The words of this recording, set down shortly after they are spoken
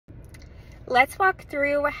let's walk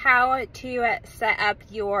through how to set up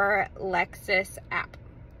your Lexus app.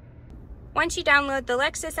 Once you download the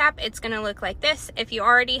Lexus app, it's going to look like this. If you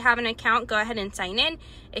already have an account, go ahead and sign in.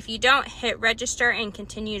 If you don't, hit register and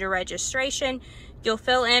continue to registration. You'll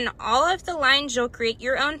fill in all of the lines, you'll create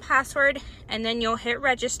your own password, and then you'll hit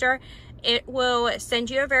register. It will send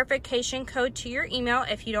you a verification code to your email.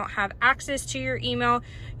 If you don't have access to your email,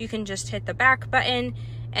 you can just hit the back button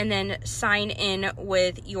and then sign in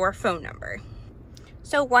with your phone number.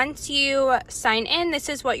 So once you sign in, this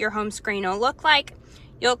is what your home screen will look like.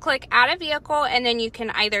 You'll click add a vehicle, and then you can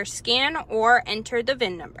either scan or enter the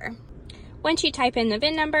VIN number. Once you type in the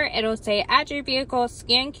VIN number, it'll say add your vehicle,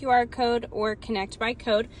 scan QR code, or connect by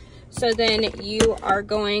code. So then you are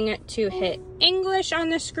going to hit English on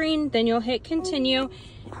the screen, then you'll hit continue,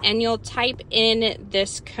 and you'll type in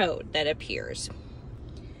this code that appears.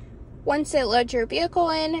 Once it loads your vehicle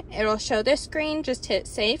in, it'll show this screen. Just hit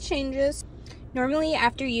save changes. Normally,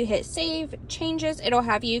 after you hit save changes, it'll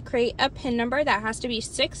have you create a PIN number that has to be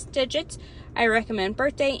 6 digits. I recommend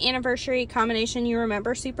birthday, anniversary, combination you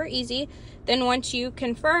remember, super easy. Then once you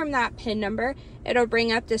confirm that PIN number, it'll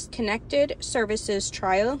bring up this connected services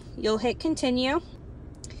trial. You'll hit continue.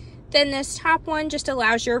 Then this top one just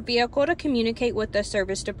allows your vehicle to communicate with the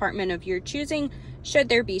service department of your choosing should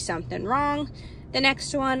there be something wrong. The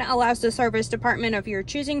next one allows the service department of your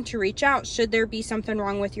choosing to reach out should there be something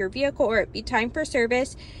wrong with your vehicle or it be time for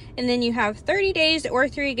service. And then you have 30 days or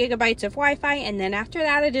 3 gigabytes of Wi-Fi, and then after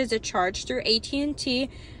that it is a charge through AT&T.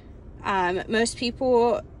 Most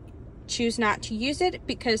people choose not to use it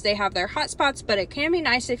because they have their hotspots, but it can be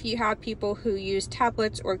nice if you have people who use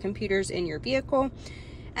tablets or computers in your vehicle.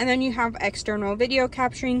 And then you have external video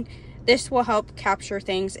capturing. This will help capture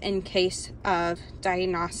things in case of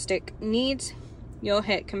diagnostic needs. You'll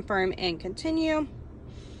hit confirm and continue,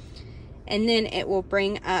 and then it will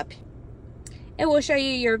bring up, it will show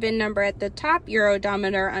you your VIN number at the top, your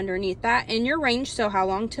odometer underneath that, and your range, so how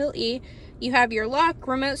long till E. You have your lock,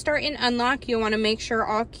 remote start, and unlock. You'll want to make sure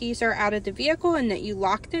all keys are out of the vehicle and that you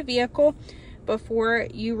lock the vehicle before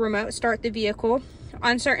you remote start the vehicle.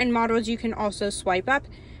 On certain models, you can also swipe up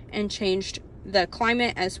and change the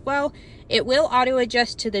climate as well. It will auto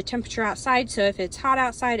adjust to the temperature outside, so if it's hot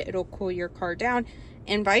outside, it'll cool your car down,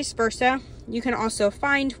 and vice versa. You can also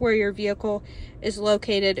find where your vehicle is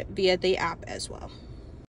located via the app as well.